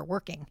cut out for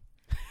working.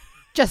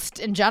 Just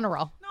in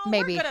general. No,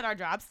 maybe. We're good at our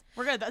jobs.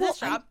 We're good at this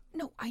job.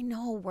 I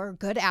know we're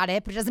good at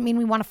it, but it doesn't mean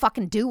we want to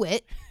fucking do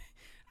it.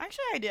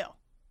 Actually, I do.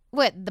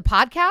 What, the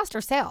podcast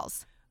or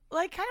sales?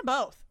 Like, kind of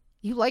both.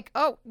 You like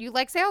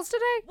sales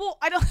today? Well,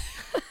 I don't.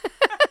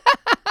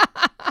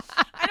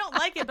 I don't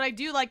like it, but I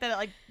do like that.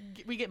 Like,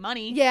 we get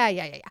money.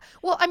 Yeah.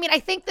 Well, I mean, I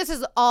think this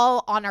is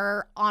all on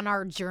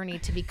our journey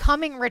to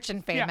becoming rich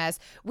and famous.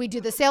 Yeah. We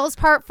do the sales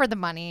part for the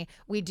money.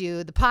 We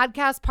do the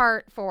podcast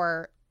part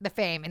for the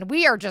fame, and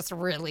we are just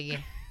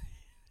really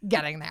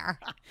getting there.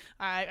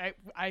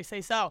 I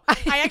say so.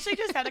 I actually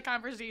just had a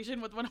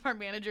conversation with one of our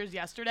managers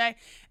yesterday,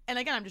 and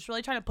again, I'm just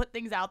really trying to put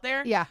things out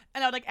there. Yeah.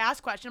 And I would like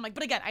ask questions. I'm like,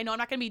 but again, I know I'm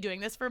not going to be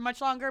doing this for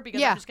much longer because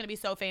Yeah. I'm just going to be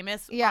so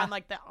famous Yeah. on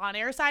like the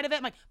on-air side of it.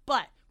 I'm like,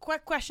 but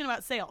quick question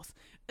about sales.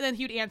 And then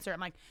he would answer. I'm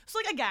like, so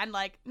like again,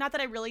 like not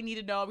that I really need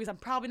to know because I'm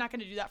probably not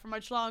going to do that for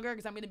much longer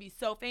because I'm going to be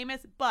so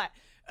famous. But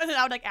and then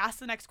I would like ask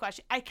the next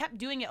question. I kept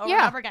doing it over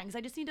and over again because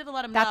I just needed to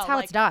let him know. That's how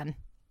like, it's done.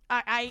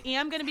 I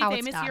am going to be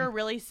famous here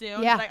really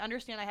soon. Yeah. But I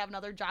understand I have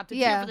another job to do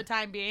Yeah. for the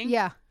time being.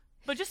 Yeah.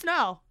 But just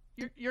know,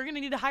 you're going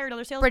to need to hire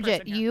another salesperson.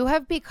 Bridget, here. you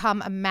have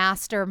become a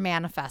master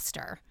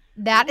manifester.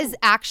 That is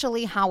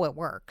actually how it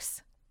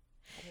works.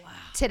 Wow.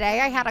 Today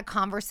I had a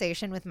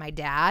conversation with my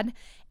dad,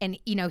 and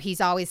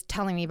he's always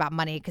telling me about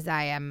money because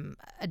I am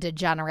a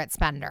degenerate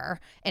spender,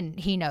 and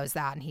he knows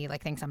that, and he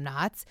like thinks I'm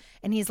nuts.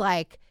 And he's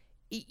like,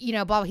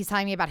 blah, he's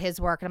telling me about his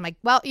work, and I'm like,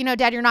 well,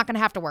 Dad, you're not going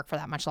to have to work for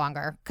that much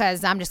longer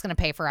because I'm just going to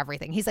pay for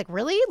everything. He's like,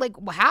 really? Like,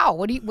 how?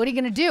 What are you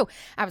going to do?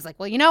 I was like,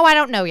 well, I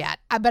don't know yet,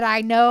 but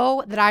I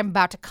know that I'm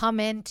about to come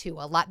into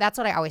a lot. That's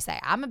what I always say.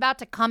 I'm about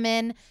to come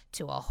in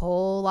to a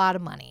whole lot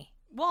of money.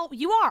 Well,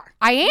 you are.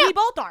 I am. We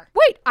both are.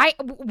 Wait,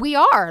 we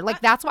are. Like,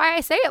 that's why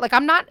I say it. Like,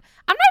 I'm not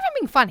even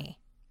being funny.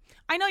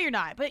 I know you're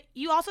not, but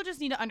you also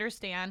just need to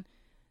understand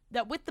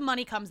that with the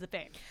money comes the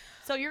fame.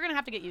 So you're going to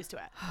have to get used to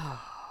it.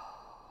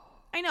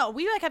 I know.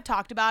 We like have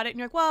talked about it, and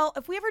you're like, well,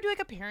 if we ever do like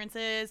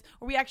appearances,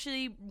 or we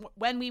actually,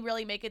 when we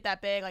really make it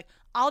that big, like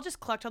I'll just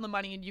collect all the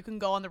money and you can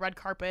go on the red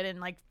carpet and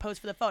like pose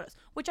for the photos,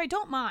 which I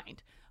don't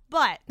mind.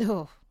 But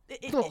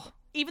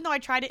even though I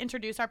try to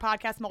introduce our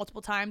podcast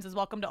multiple times as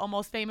Welcome to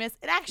Almost Famous,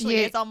 it actually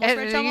is Almost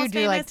Rich, Almost Famous.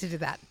 You do like to do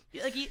that.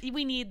 Like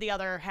we need the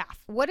other half.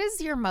 What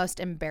is your most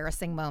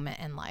embarrassing moment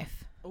in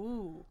life?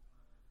 Ooh.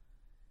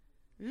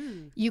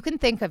 You can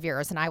think of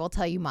yours, and I will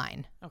tell you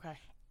mine. Okay.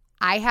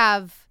 I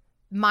have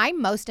my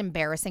most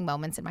embarrassing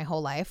moments in my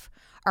whole life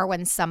are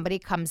when somebody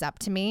comes up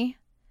to me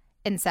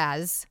and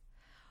says,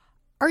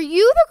 "Are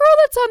you the girl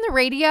that's on the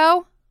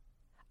radio?"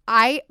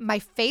 My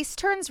face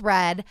turns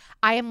red.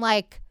 I am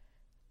like,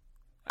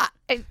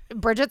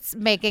 Bridget's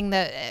making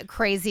the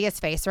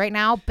craziest face right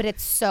now, but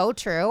it's so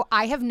true.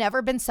 I have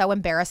never been so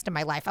embarrassed in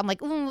my life. I'm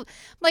like,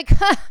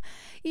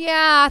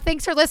 yeah,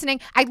 thanks for listening.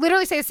 I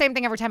literally say the same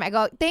thing every time. I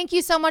go, thank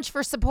you so much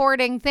for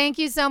supporting. Thank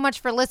you so much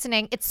for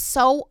listening. It's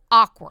so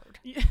awkward.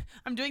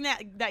 I'm doing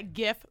that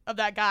gif of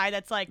that guy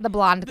that's like the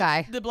blonde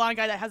guy. The blonde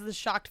guy that has this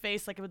shocked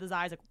face, like with his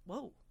eyes, like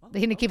whoa.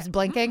 And he keeps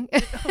blinking.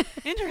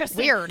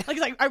 Interesting. Weird.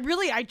 Like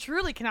I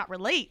truly cannot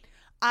relate.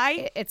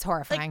 It's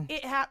horrifying.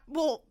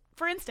 Well,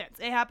 for instance,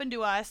 it happened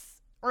to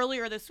us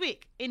earlier this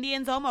week.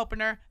 Indians home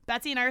opener.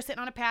 Betsy and I are sitting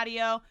on a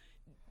patio,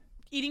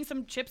 eating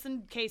some chips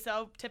and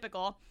queso,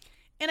 typical.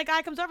 And a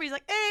guy comes over. He's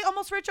like, "Hey,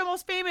 Almost Rich,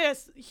 Almost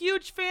Famous,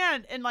 huge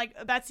fan." And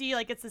like Betsy,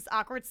 like gets this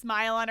awkward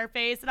smile on her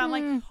face, and I'm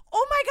like,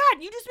 "Oh my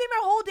God, you just made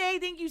my whole day.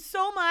 Thank you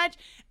so much."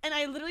 And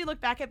I literally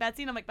look back at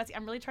Betsy, and I'm like, "Betsy,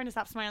 I'm really trying to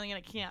stop smiling, and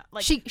I can't."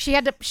 Like she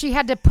had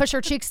to push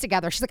her cheeks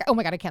together. She's like, "Oh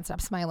my God, I can't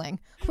stop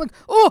smiling." I'm like,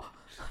 "Oh."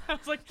 I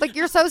was like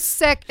you're so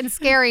sick and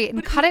scary,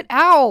 and cut it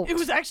out. It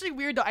was actually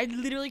weird though. I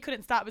literally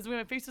couldn't stop because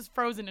my face was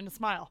frozen in a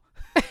smile.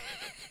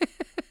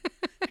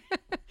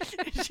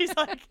 She's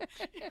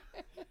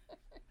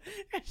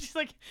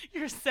like,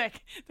 "You're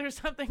sick. There's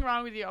something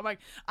wrong with you." I'm like,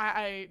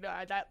 I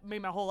that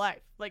made my whole life.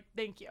 Like,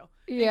 thank you.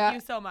 Yeah.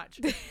 Thank you so much.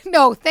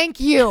 No,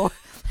 thank you.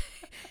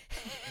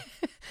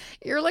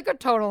 You're like a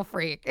total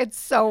freak. It's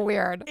so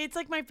weird. It's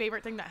like my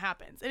favorite thing that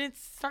happens, and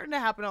it's starting to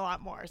happen a lot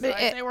more. So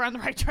I say we're on the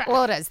right track.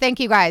 Well, it is. Thank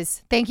you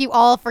guys. Thank you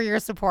all for your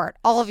support.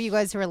 All of you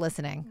guys who are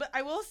listening. But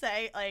I will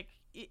say, like,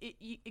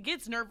 it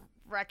gets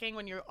nerve-wracking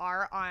when you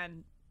are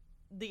on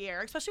the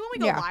air, especially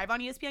when we go live on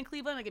ESPN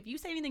Cleveland. Like, if you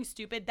say anything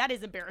stupid, that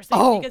is embarrassing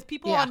because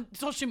people on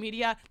social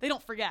media, they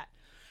don't forget.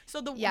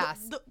 So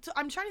so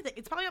I'm trying to think.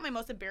 It's probably not my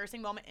most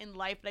embarrassing moment in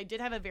life, but I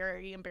did have a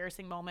very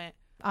embarrassing moment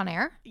on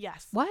air.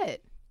 Yes.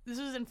 What? This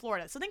was in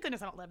Florida, so thank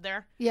goodness I don't live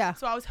there. Yeah.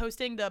 So I was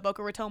hosting the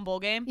Boca Raton Bowl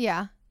game.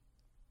 Yeah.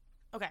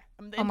 Okay.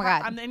 I'm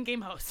the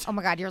in-game host. Oh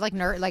my God, you're like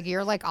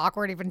you're like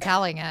awkward even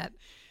telling it.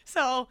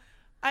 So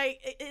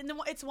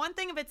it's one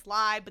thing if it's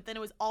live, but then it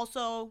was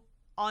also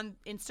on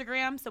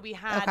Instagram. So we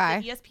had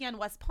the ESPN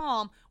West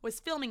Palm was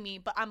filming me,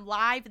 but I'm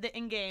live the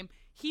in-game.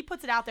 He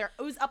puts it out there.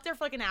 It was up there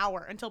for like an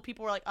hour until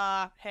people were like,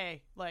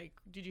 hey, like,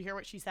 did you hear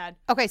what she said?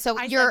 Okay, so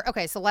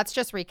so let's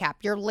just recap.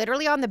 You're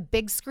literally on the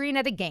big screen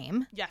at a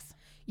game. Yes.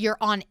 you're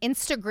on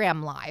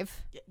Instagram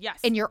Live Yes.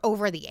 and you're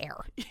over the air.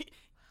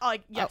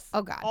 Like, yes.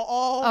 Oh, God.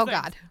 All things.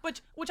 God.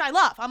 Which I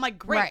love. I'm like,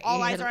 great. Right, All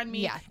you eyes gotta- are on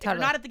me. yeah, If totally.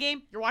 you're not at the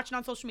game, you're watching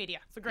on social media.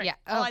 So great. Yeah.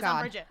 All Oh, eyes God.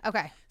 on Bridget.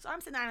 Okay. So I'm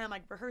sitting there and I'm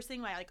like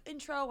rehearsing my like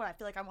intro, what I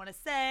feel like I want to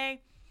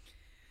say.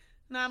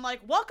 And I'm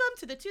like, welcome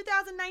to the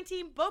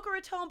 2019 Boca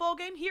Raton Bowl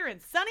game here in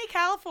sunny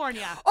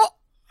California.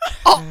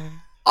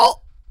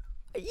 Oh,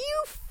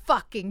 you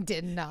fucking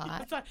did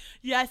not.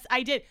 Yes,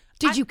 I did.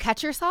 Did you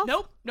catch yourself?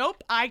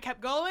 Nope. I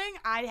kept going.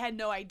 I had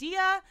no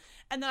idea.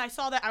 And then I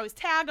saw that I was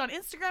tagged on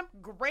Instagram.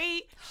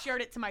 Great.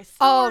 Shared it to my story.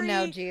 Oh,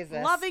 no,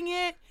 Jesus. Loving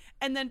it.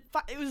 And then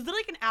it was literally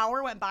like an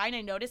hour went by and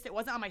I noticed it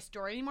wasn't on my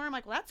story anymore. I'm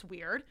like, well, that's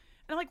weird.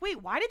 And I'm like,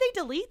 wait, why did they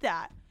delete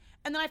that?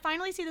 And then I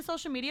finally see the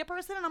social media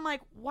person and I'm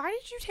like, why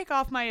did you take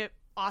off my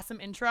awesome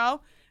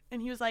intro?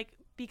 And he was like,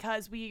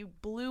 because we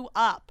blew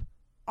up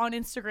on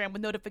Instagram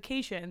with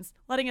notifications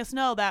letting us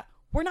know that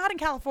we're not in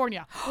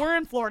California. We're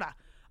in Florida.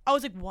 I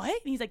was like, what?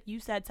 And he's like, you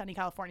said sunny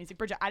California. He's like,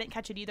 Bridget, I didn't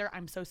catch it either.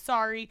 I'm so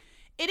sorry.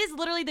 It is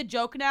literally the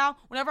joke now.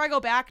 Whenever I go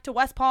back to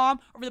West Palm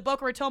over the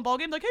Boca Raton Bowl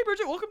game, like, hey,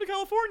 Bridget, welcome to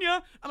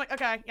California. I'm like,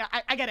 okay, yeah,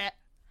 I get it.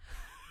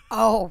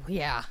 Oh,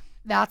 yeah.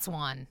 That's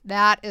one.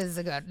 That's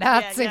a good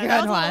That was a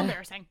little one.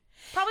 embarrassing.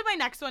 Probably my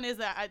next one is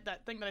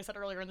that thing that I said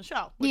earlier in the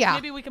show. Which Yeah.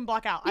 maybe we can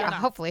block out. I Yeah, don't know.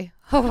 hopefully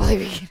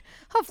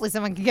think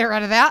someone can get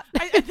rid of that.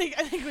 I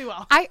think we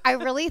will. I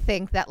really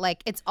think that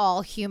like it's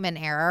all human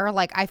error.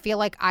 Like I feel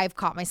like I've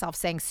caught myself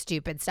saying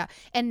stupid stuff.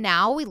 And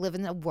now we live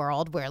in a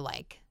world where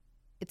like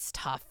it's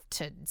tough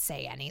to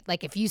say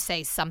like if you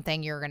say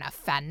something you're going to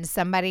offend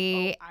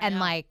somebody I and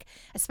know. like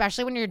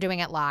especially when you're doing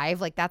it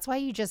live, like that's why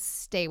you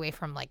just stay away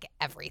from like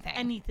everything.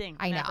 Anything.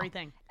 I and know.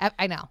 Everything.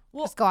 I know.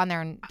 Well, just go on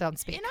there and don't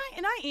speak.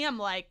 And I am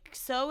like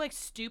so like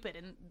stupid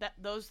in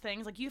those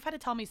things. Like you've had to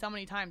tell me so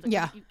many times. Like,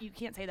 Yeah. You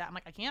can't say that. I'm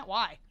like, I can't.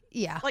 Why?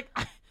 Yeah. Like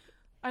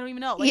I don't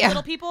even know. Like Yeah.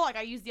 little people, like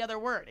I use the other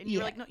word, and you're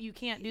Yeah. like, no, you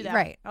can't do that.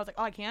 Right. I was like,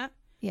 oh, I can't.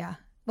 Yeah.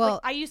 Well,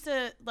 Like, I used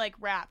to like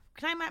rap.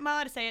 Am I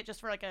allowed to say it just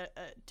for like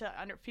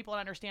people to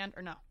understand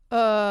or no?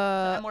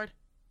 M word.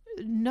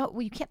 no,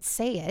 well, you can't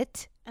say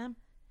it. M.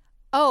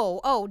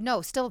 Oh,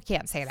 no, still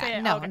can't say that. Say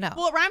it. No, Okay. no.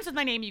 Well, it rhymes with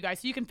my name, you guys,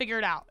 so you can figure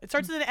it out. It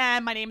starts with an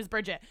M. My name is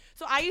Bridget.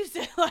 So I used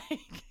to like.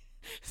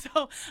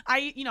 So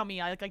you know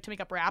me, I like to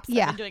make up raps.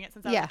 Yeah. I've been doing it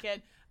since I was Yeah. a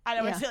kid. I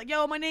always Yeah. say like,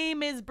 yo, my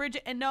name is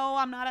Bridget, and no,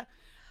 I'm not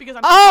because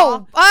I'm. Oh,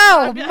 too small.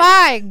 I'd be like-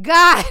 my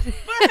God. But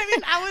I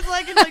mean, I was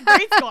like in like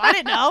grade school. I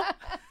didn't know.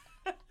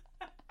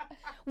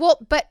 Well,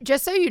 but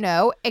just so you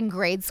know, in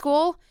grade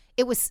school,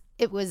 it was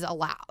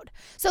allowed.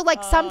 So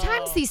like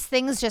sometimes Oh. these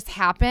things just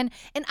happen,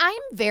 and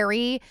I'm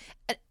very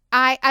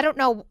I don't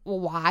know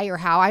why or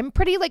how. I'm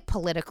pretty like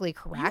politically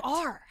correct. You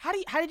are. How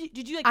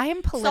did you like? I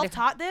am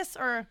self-taught this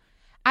or?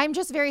 I'm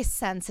just very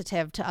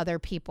sensitive to other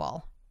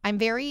people. I'm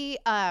very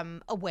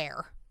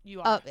aware.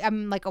 You are.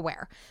 I'm like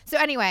aware. So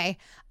anyway,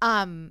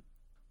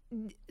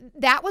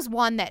 that was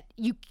one that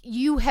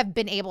you have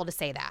been able to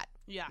say that.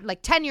 Yeah.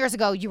 Like 10 years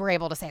ago, you were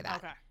able to say that.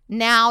 Okay.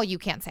 Now you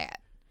can't say it.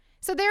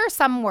 So there are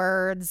some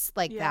words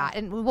like Yeah. that,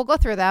 and we'll go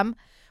through them.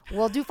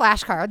 We'll do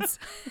flashcards.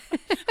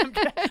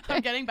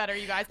 I'm getting better,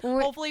 you guys.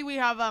 Hopefully, we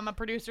have a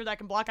producer that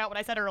can block out what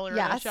I said earlier in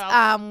the Yes.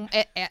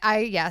 show.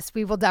 Yes,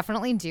 we will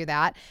definitely do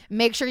that.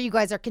 Make sure you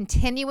guys are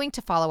continuing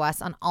to follow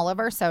us on all of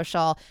our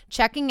social,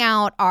 checking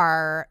out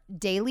our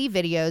daily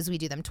videos. We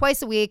do them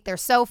twice a week. They're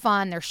so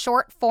fun. They're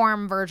short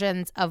form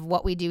versions of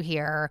what we do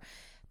here.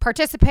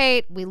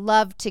 Participate. We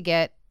love to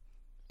get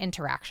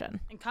interaction.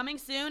 And coming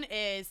soon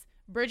is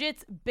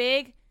Bridget's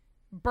big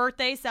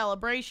birthday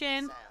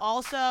celebration.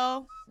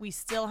 Also, we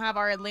still have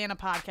our Atlanta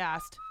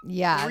podcast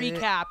Yeah.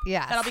 recap.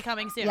 Yes. That'll be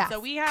coming soon. Yes. So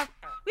we have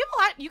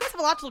a lot. You guys have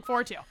a lot to look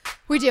forward to.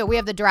 We do. We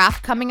have the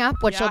draft coming up,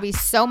 which Yeah. will be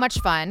so much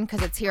fun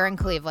because it's here in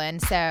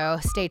Cleveland. So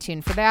stay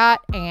tuned for that.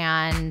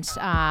 And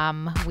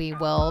we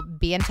will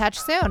be in touch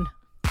soon.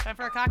 Time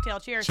for a cocktail.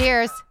 Cheers.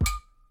 Cheers.